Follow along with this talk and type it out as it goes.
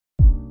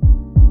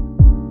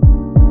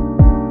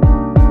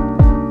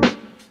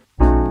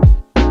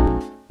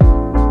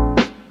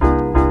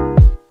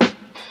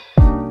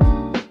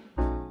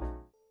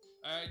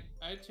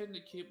tend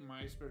to keep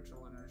my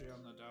spiritual energy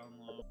on the down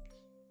low.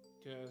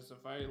 Because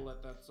if I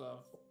let that stuff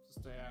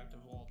stay active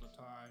all the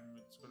time,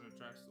 it's going to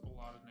attract a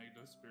lot of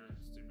negative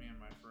spirits to me and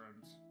my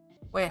friends.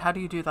 Wait, how do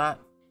you do that?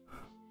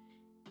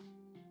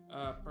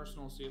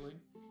 Personal sealing.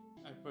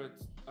 I put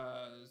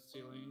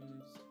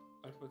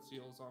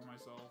seals on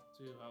myself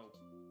to help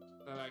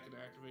that I can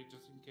activate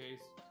just in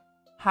case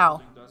How?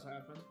 something does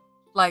happen.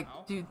 Like,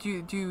 How? do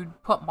you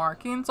put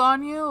markings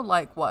on you?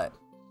 Like what?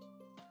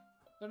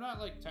 They're not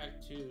like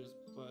tattoos,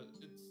 but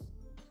it's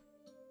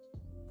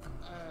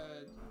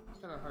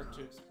kind of hard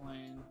to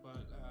explain.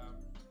 But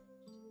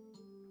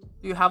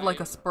Do you have like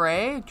a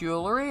spray,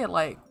 jewelry?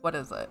 Like, what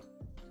is it?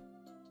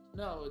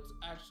 no, it's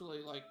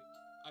actually like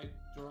I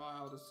draw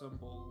out a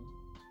symbol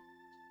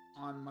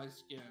on my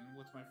skin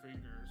with my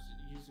fingers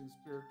using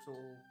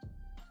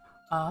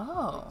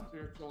Oh.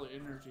 spiritual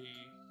energy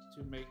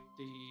to make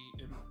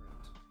the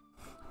imprint.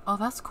 Oh,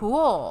 that's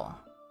cool.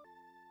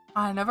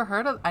 I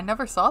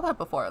never saw that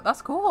before.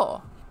 That's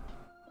cool.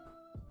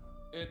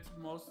 It's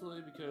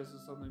mostly because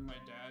of something my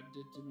dad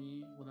did to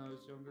me when I was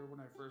younger, when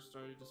I first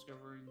started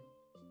discovering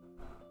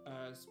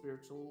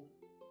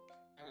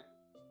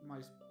my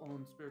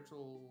own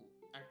spiritual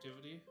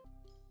activity.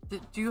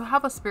 Do you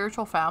have a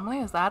spiritual family?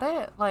 Is that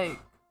it? Like,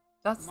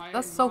 that's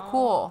so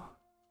cool.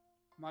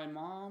 My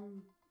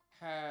mom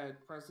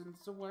had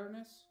presence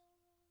awareness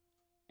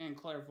and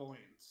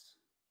clairvoyance.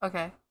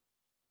 Okay.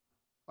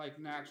 Like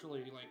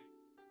naturally,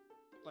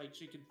 like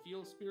she could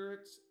feel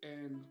spirits,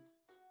 and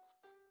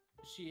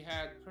she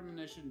had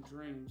premonition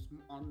dreams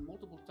on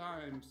multiple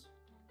times,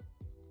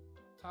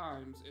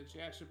 and she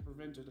actually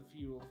prevented a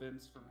few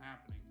events from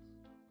happening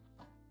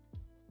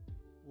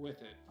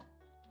with it.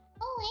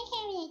 Oh, I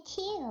have it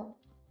too.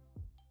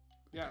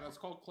 Yeah, that's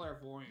called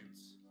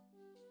clairvoyance.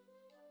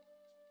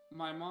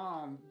 My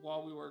mom,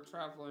 while we were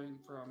traveling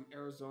from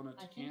Arizona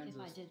to Kansas...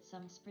 if I did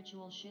some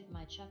spiritual shit,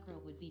 my chakra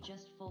would be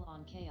just full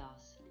on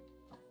chaos.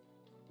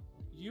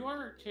 You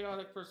are a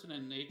chaotic person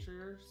in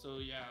nature, so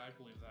yeah, I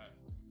believe that.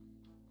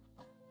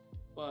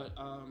 But,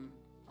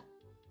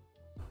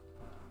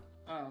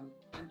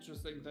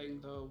 interesting thing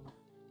though,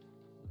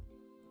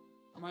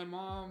 my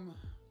mom,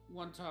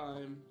 one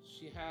time,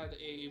 she had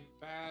a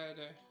bad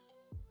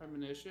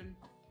premonition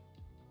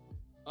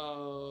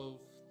of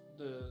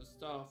the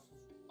stuff.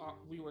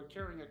 We were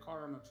carrying a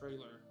car on a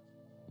trailer,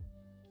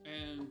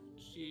 and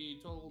she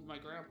told my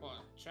grandpa,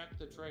 check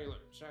the trailer,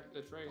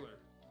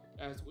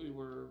 as we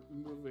were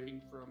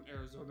moving from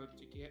Arizona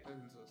to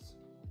Kansas.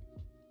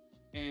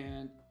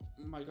 And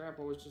my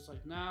grandpa was just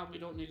like, nah, we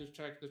don't need to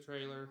check the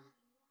trailer,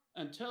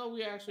 until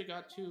we actually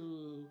got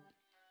to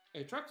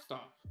a truck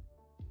stop.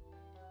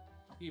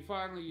 He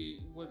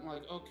finally went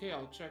like, okay,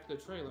 I'll check the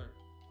trailer.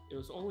 It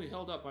was only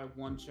held up by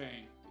one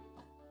chain,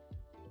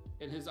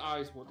 and his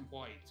eyes went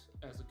white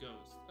as a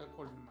ghost,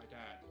 according to my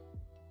dad.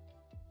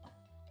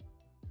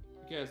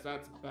 Because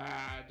that's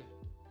bad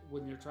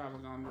when you're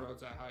traveling on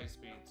roads at high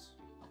speeds.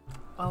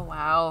 Oh,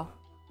 wow.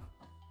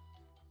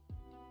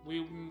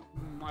 We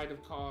might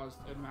have caused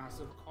a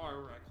massive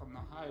car wreck on the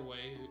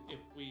highway if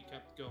we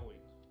kept going.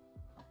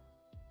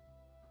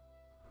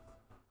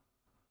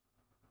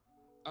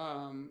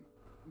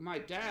 My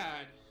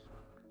dad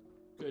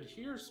could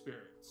hear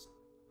spirits.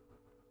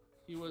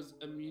 He was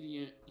a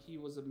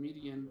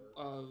medium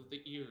of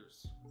the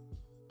ears.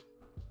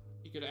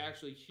 He could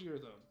actually hear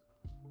them.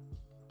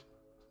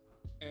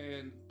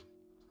 And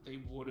they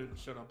wouldn't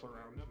shut up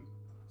around him.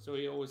 So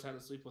he always had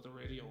to sleep with the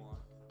radio on.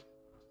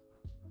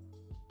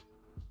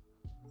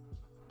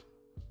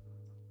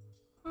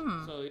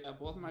 So yeah,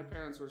 both of my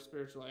parents were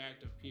spiritually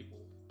active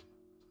people.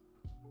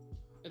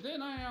 And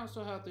then I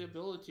also have the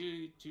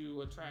ability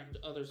to attract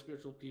other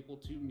spiritual people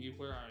to me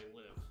where I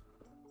live.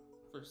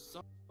 For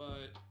some,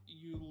 but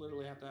you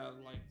literally have to have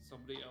like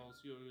somebody else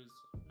who is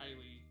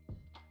highly,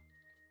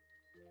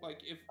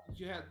 like if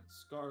you had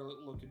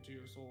Scarlet look into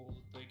your soul,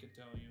 they could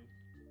tell you.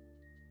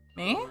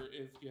 Me? Or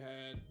if you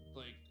had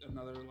like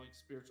another like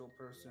spiritual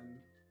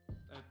person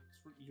that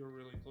you're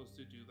really close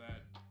to do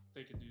that,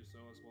 they can do so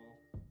as well.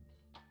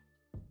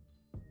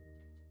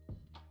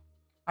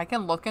 I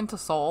can look into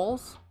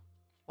souls?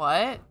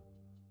 What?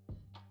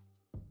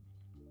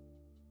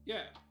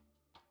 Yeah.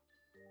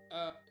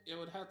 It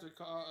would have to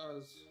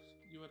cause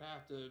you would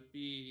have to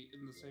be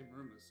in the same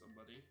room as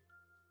somebody.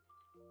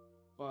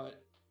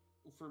 But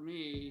for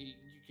me,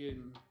 you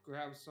can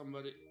grab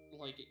somebody,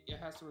 like it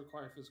has to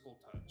require physical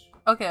touch.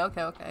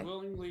 Okay.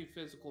 Willingly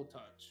physical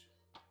touch.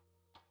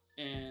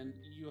 And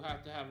you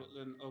have to have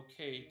an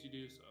okay to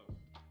do so.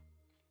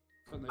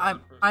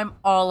 I'm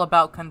all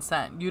about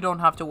consent. You don't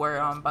have to worry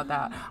about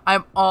that.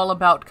 I'm all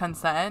about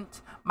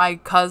consent. My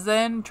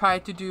cousin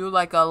tried to do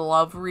like a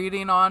love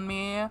reading on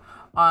me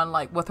on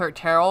like with her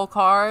tarot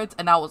cards,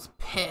 and I was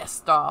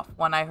pissed off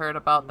when I heard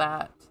about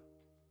that.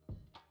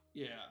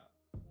 Yeah.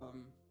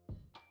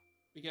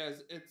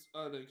 Because it's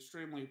an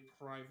extremely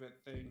private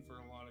thing for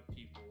a lot of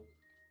people.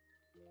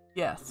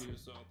 Yes. To do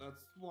so.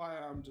 That's why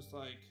I'm just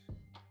like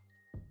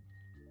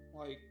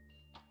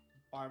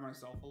by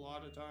myself a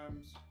lot of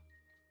times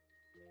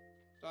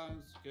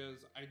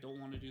because I don't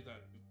want to do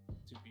that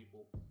to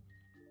people.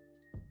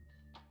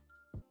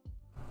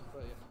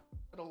 But yeah,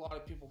 had a lot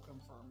of people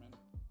confirm it.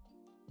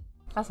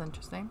 That's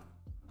interesting.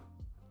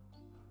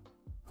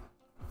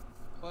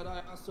 But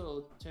I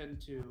also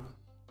tend to,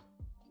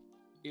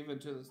 even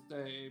to this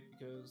day,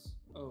 because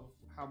of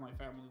how my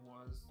family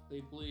was,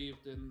 they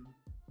believed in.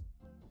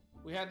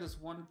 We had this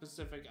one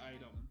specific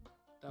item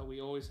that we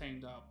always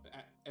hanged up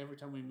every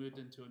time we moved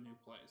into a new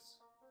place.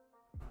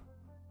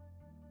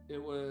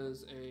 It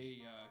was a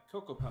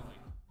Coco Pelly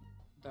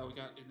that we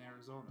got in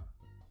Arizona.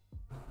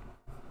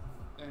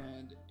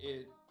 And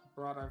it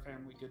brought our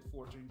family good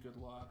fortune, good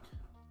luck,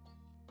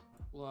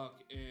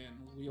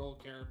 and we all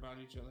cared about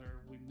each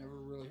other. We never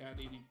really had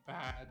any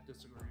bad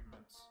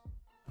disagreements.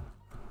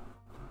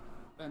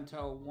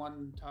 Until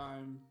one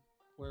time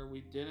where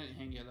we didn't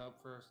hang it up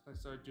first. I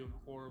started doing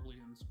horribly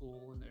in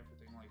school and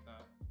everything like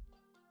that.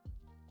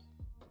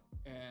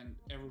 And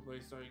everybody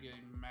started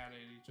getting mad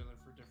at each other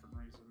for different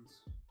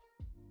reasons.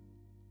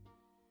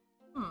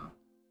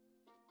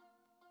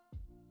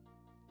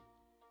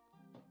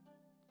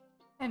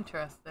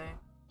 Interesting.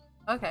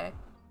 Okay.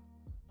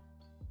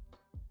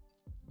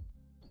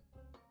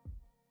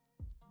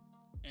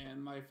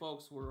 And my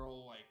folks were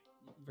all like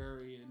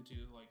very into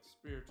like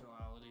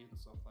spirituality and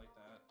stuff like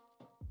that.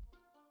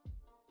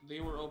 They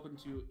were open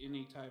to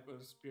any type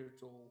of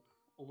spiritual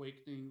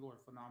awakening or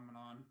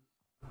phenomenon.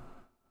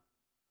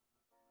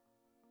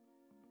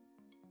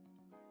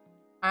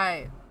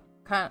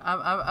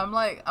 I'm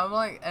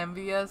like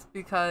envious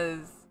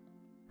because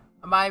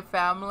my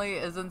family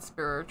isn't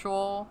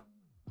spiritual.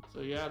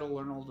 So you had to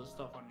learn all this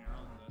stuff on your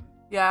own then.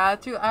 Yeah,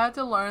 I had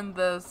to learn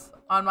this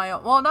on my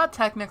own. Well, not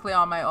technically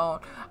on my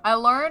own. I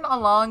learned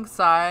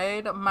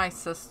alongside my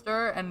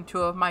sister and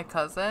two of my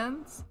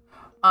cousins.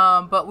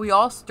 But we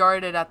all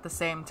started at the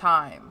same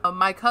time.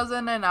 My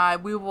cousin and I,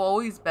 we've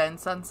always been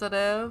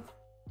sensitive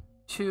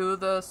to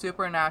the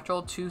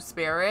supernatural, to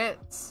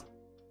spirits.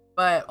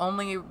 But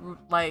only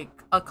like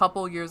a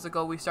couple years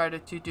ago, we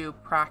started to do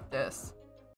practice